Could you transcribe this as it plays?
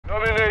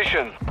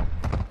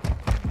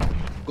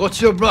What's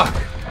your mark?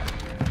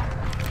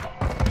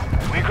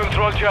 We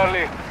control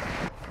Charlie.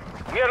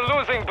 We are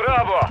losing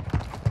Bravo.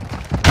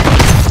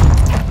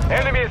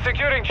 Enemy is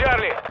securing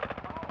Charlie.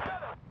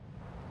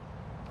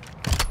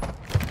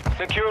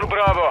 Secure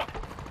Bravo.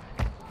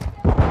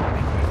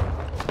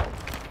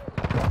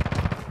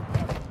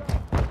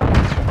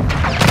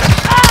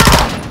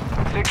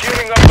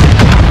 Securing up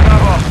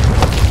Bravo.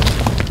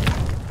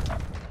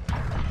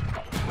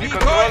 We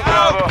control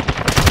Bravo.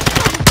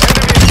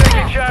 Enemy is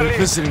taking Charlie. They're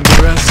visiting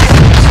the rest.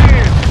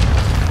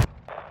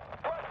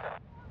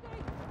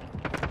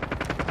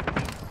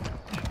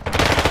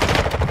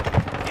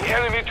 The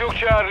enemy took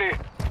Charlie.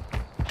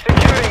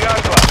 Securing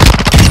Alpha.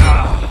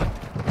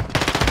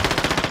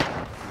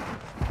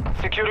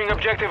 Securing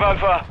objective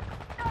Alpha.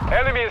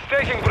 Enemy is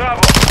taking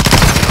Bravo.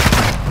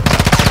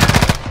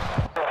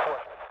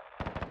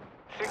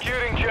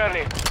 Securing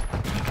Charlie.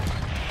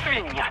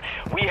 Свинья!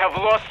 We have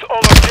lost all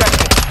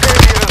objectives.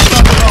 Failure is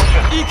not an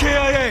option.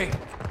 EKIA!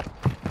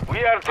 We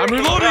are taking I'm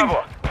reloading.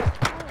 Bravo.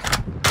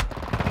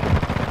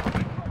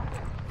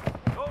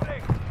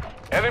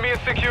 Enemy is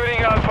securing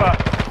Alpha.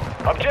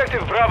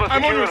 Objective Bravo secure.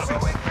 I'm on your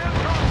six.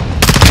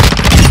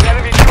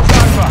 Enemy took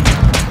Alpha.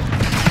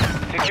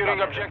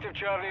 Securing objective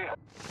Charlie.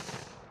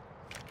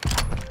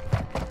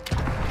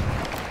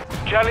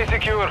 Charlie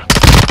secure.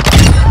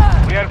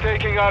 We are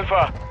taking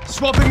Alpha.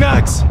 Swapping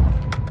mags!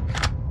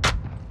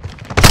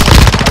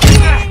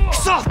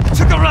 Assault!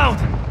 Took a round!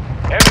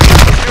 Enemy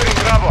securing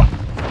Bravo.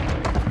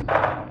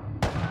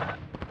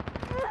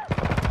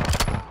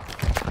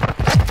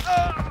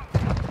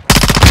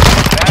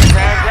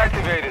 Flashbangs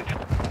activated.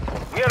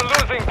 We are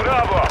losing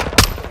Bravo.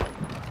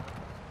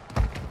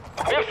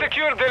 We have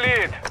secured the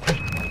lead.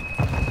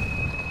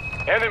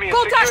 Enemy is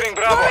securing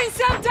Bravo.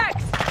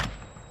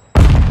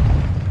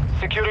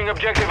 Securing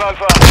objective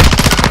Alpha.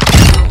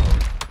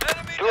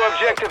 Two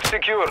objectives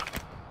secure.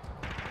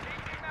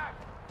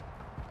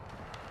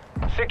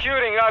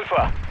 Securing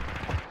Alpha.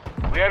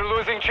 We are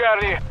losing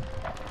Charlie.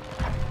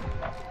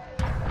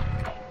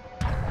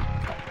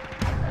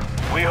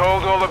 We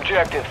hold all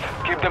objectives.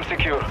 Keep them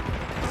secure.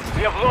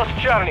 We have lost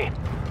Charlie.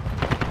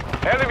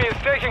 Enemy is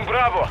taking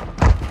Bravo.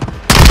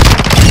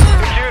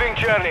 Securing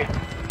Charlie.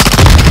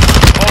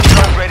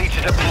 Ultron ready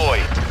to deploy.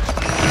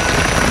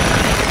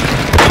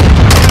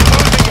 We are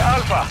losing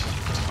Alpha.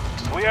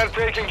 We are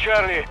taking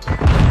Charlie.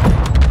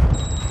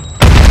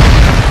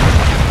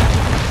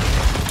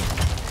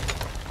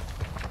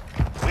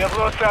 We have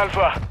lost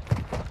Alpha.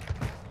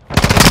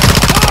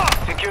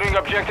 Securing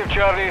objective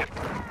Charlie.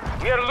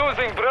 We are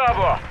losing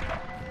Bravo.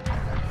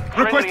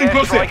 Requesting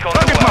Friendly close in. airstrike on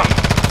Target the way. mark.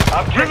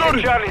 Objective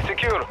Reloaded. Charlie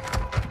secure.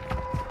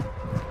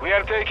 We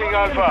are taking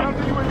Alpha. Our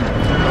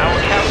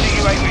counter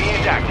UAV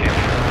is active.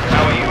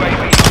 Our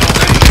UAV is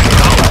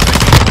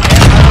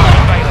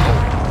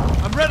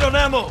available. I'm red on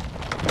ammo!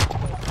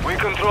 We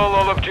control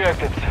all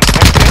objectives.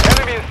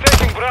 Enemy is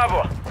taking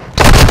Bravo.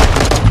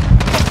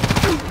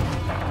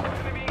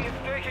 Enemy is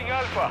taking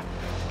Alpha.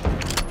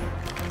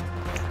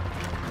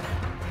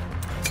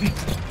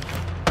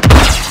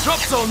 Drop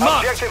zone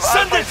marked! Objective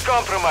Send Alpha it! is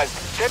compromised.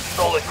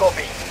 Solid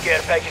copy. Care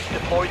package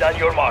deployed on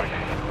your mark.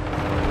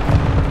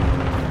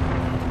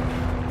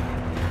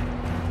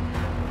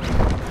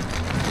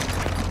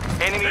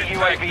 Enemy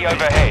UAV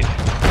overhead.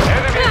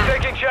 Enemy is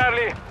taking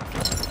Charlie.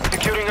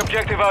 Securing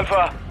objective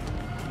Alpha.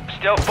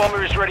 Stealth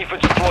bomber is ready for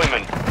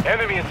deployment.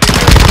 Enemy is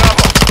securing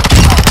Bravo.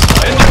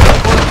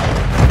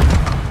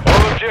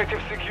 All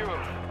objectives secure.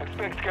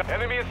 Expect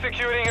enemy is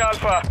securing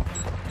Alpha.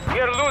 We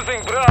are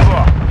losing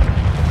Bravo.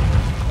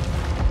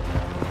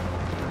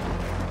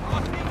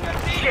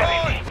 We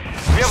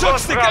have Shock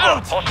lost stick Bravo.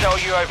 out! Hostile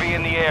UAV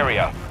in the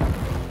area.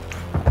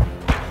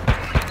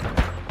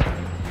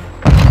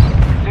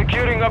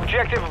 Securing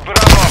objective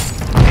Bravo.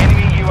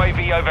 Enemy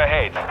UAV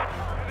overhead.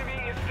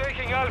 Enemy is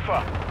taking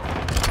Alpha.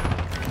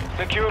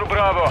 Secure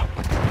Bravo.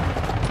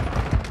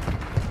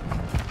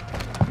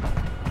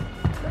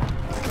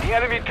 The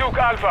enemy took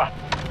Alpha.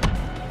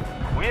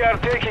 We are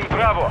taking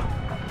Bravo.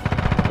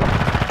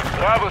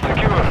 Bravo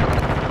secure.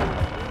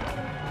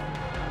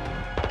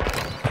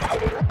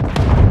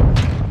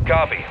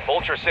 Copy.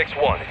 Vulture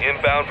 6-1.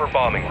 Inbound for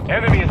bombing.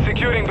 Enemy is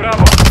securing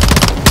Bravo.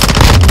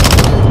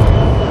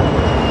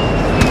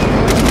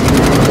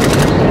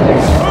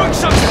 Throwing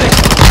shock stick!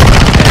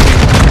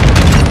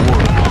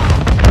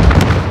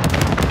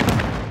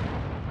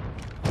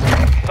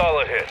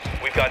 Solid hit.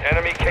 We've got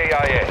enemy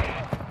KIA.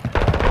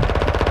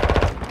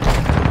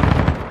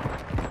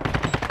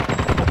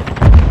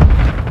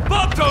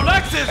 Bomb drone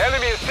active!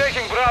 Enemy is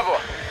taking Bravo.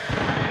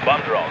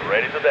 Bomb drone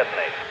ready to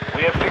detonate.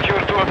 We have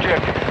secured two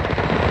objectives.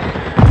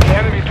 The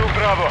enemy took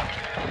Bravo.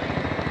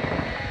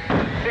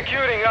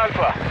 Securing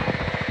Alpha.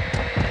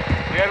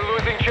 We are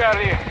losing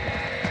Charlie.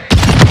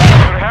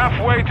 You're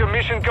halfway to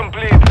mission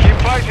complete. Keep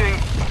fighting.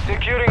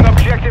 Securing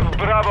objective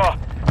Bravo.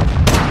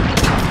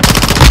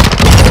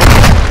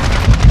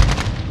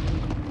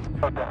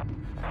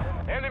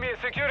 Enemy is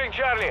securing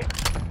Charlie.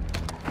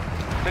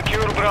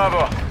 Secure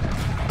Bravo.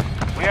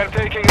 We are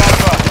taking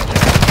Alpha.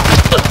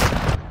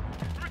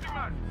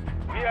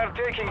 We are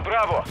taking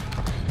Bravo.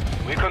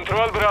 We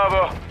control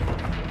Bravo.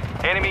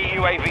 Enemy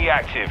UAV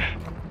active.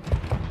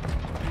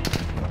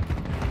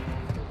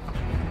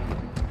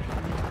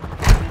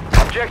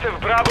 Objective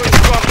Bravo is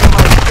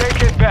compromised.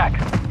 Take it back.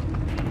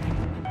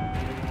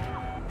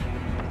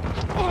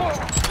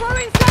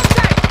 Throwing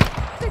subject!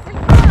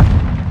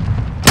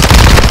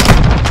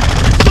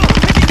 Stop!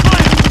 Taking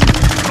fire!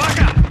 Back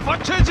up!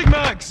 I'm changing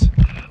mags!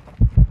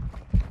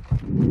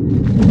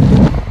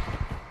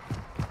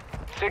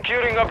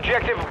 Securing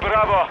objective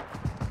Bravo.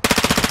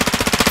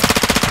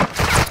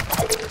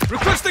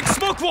 Requesting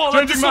smoke wall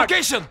at this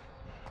location!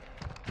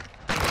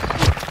 We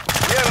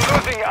are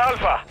losing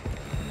Alpha.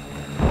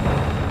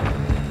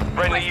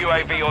 Friendly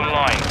UAV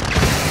online.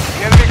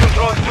 The enemy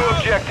controls 2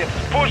 objectives.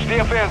 Push the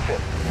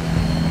offensive.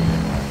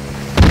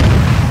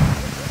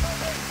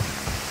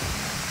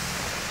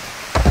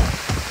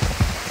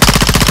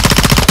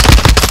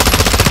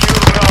 Secure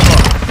Bravo.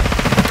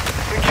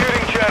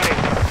 Securing Charlie.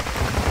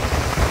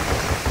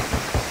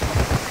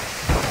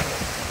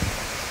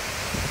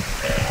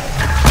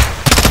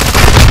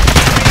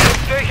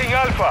 Taking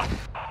Alpha.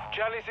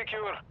 Charlie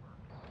secure.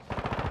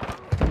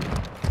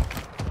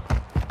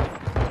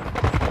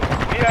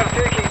 We are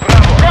taking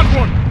Bravo. Got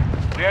one!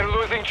 We are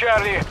losing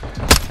Charlie.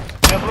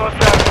 We have lost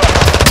Alpha.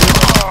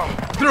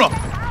 Drop!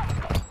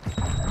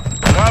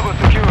 Bravo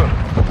secure.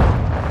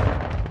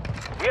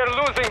 We are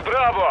losing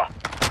Bravo.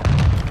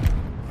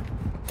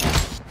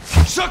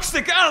 Shock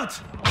stick out!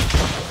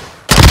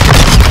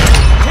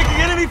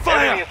 Taking enemy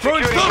fire! Enemy is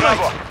Throwing securing thermite!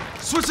 Bravo.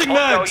 Switching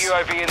Hostile mags!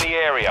 UAV in the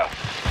area.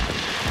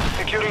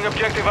 Securing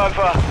objective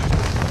Alpha.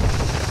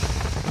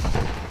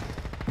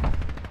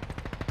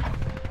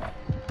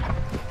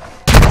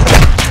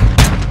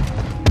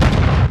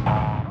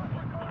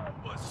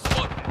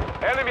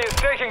 Enemy is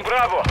taking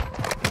Bravo.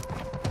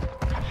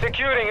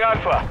 Securing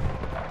Alpha.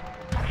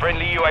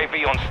 Friendly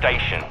UAV on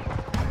station.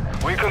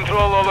 We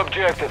control all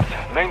objectives.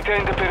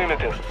 Maintain the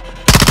perimeter.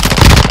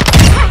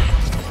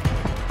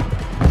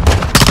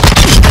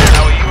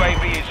 Our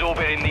UAV is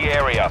orbiting the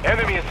area.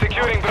 Enemy is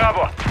securing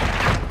Bravo.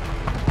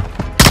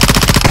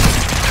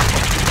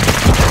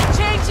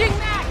 Changing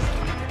max!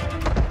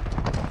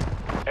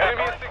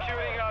 Enemy is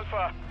securing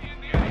Alpha.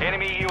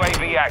 Enemy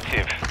UAV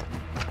active.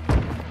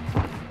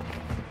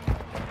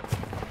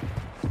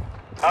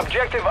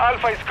 Objective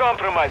Alpha is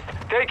compromised.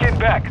 Take it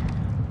back.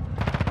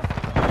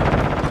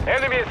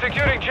 Enemy is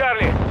securing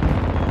Charlie.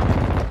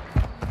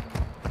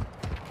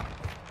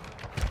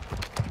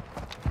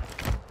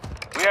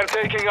 We are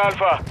taking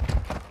Alpha.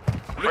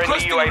 Friendly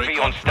Requesting UAV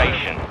recon. on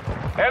station.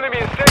 Enemy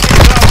is taking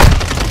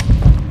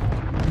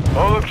Bravo.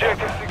 All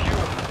objectives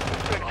secure.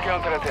 Expect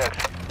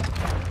counterattacks.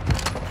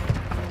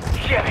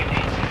 Damn it.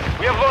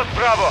 We have lost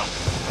Bravo.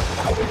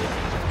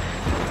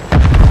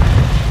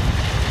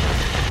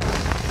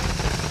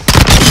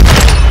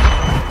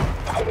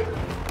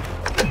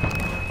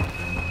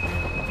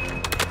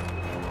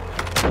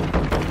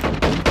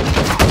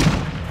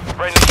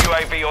 Friendly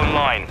UAV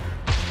online.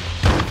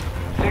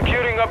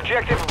 Securing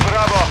objective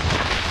Bravo.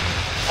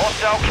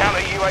 Hostile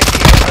counter UAV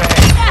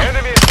overhead.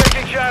 Enemy is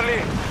taking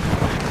Charlie.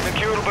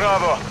 Secure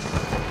Bravo.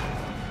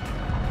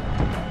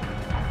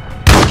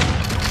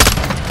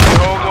 We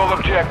hold all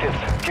objectives.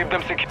 Keep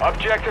them secure.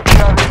 Objective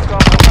Charlie is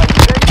compromised.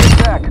 Take it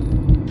back.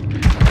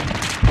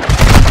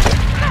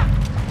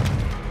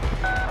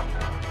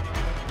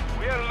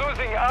 We are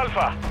losing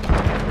Alpha.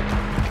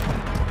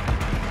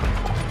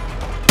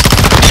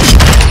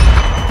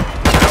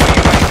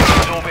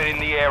 UAV is orbiting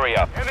the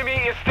area. Enemy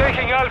is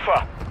taking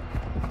Alpha.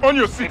 On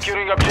your seat!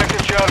 Securing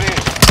objective Charlie.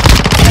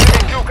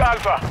 Enemy took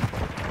Alpha.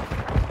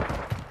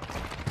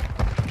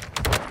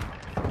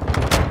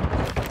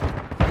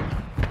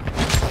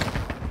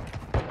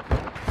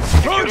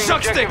 Throwing Securing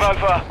shock stick! objective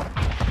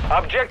Alpha.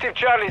 Objective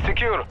Charlie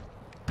secure.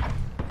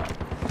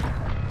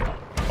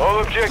 All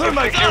objectives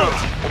Thermite secure.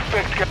 out.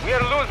 Expect. We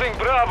are losing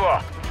Bravo.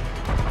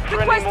 Friendly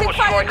Requesting more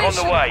fire strike on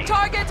mission! the way.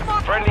 Target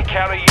mark! Friendly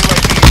counter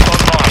UAV is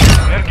online.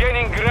 They're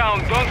gaining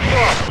ground. Don't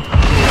stop.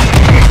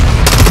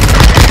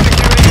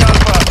 Securing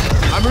Alpha.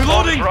 I'm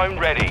reloading! Drone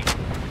ready.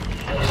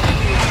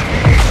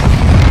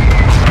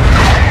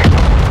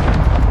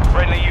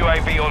 Friendly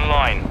UAV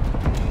online.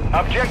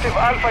 Objective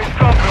Alpha is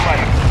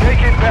compromised.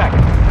 Take it back.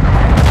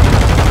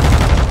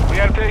 We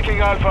are taking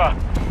Alpha.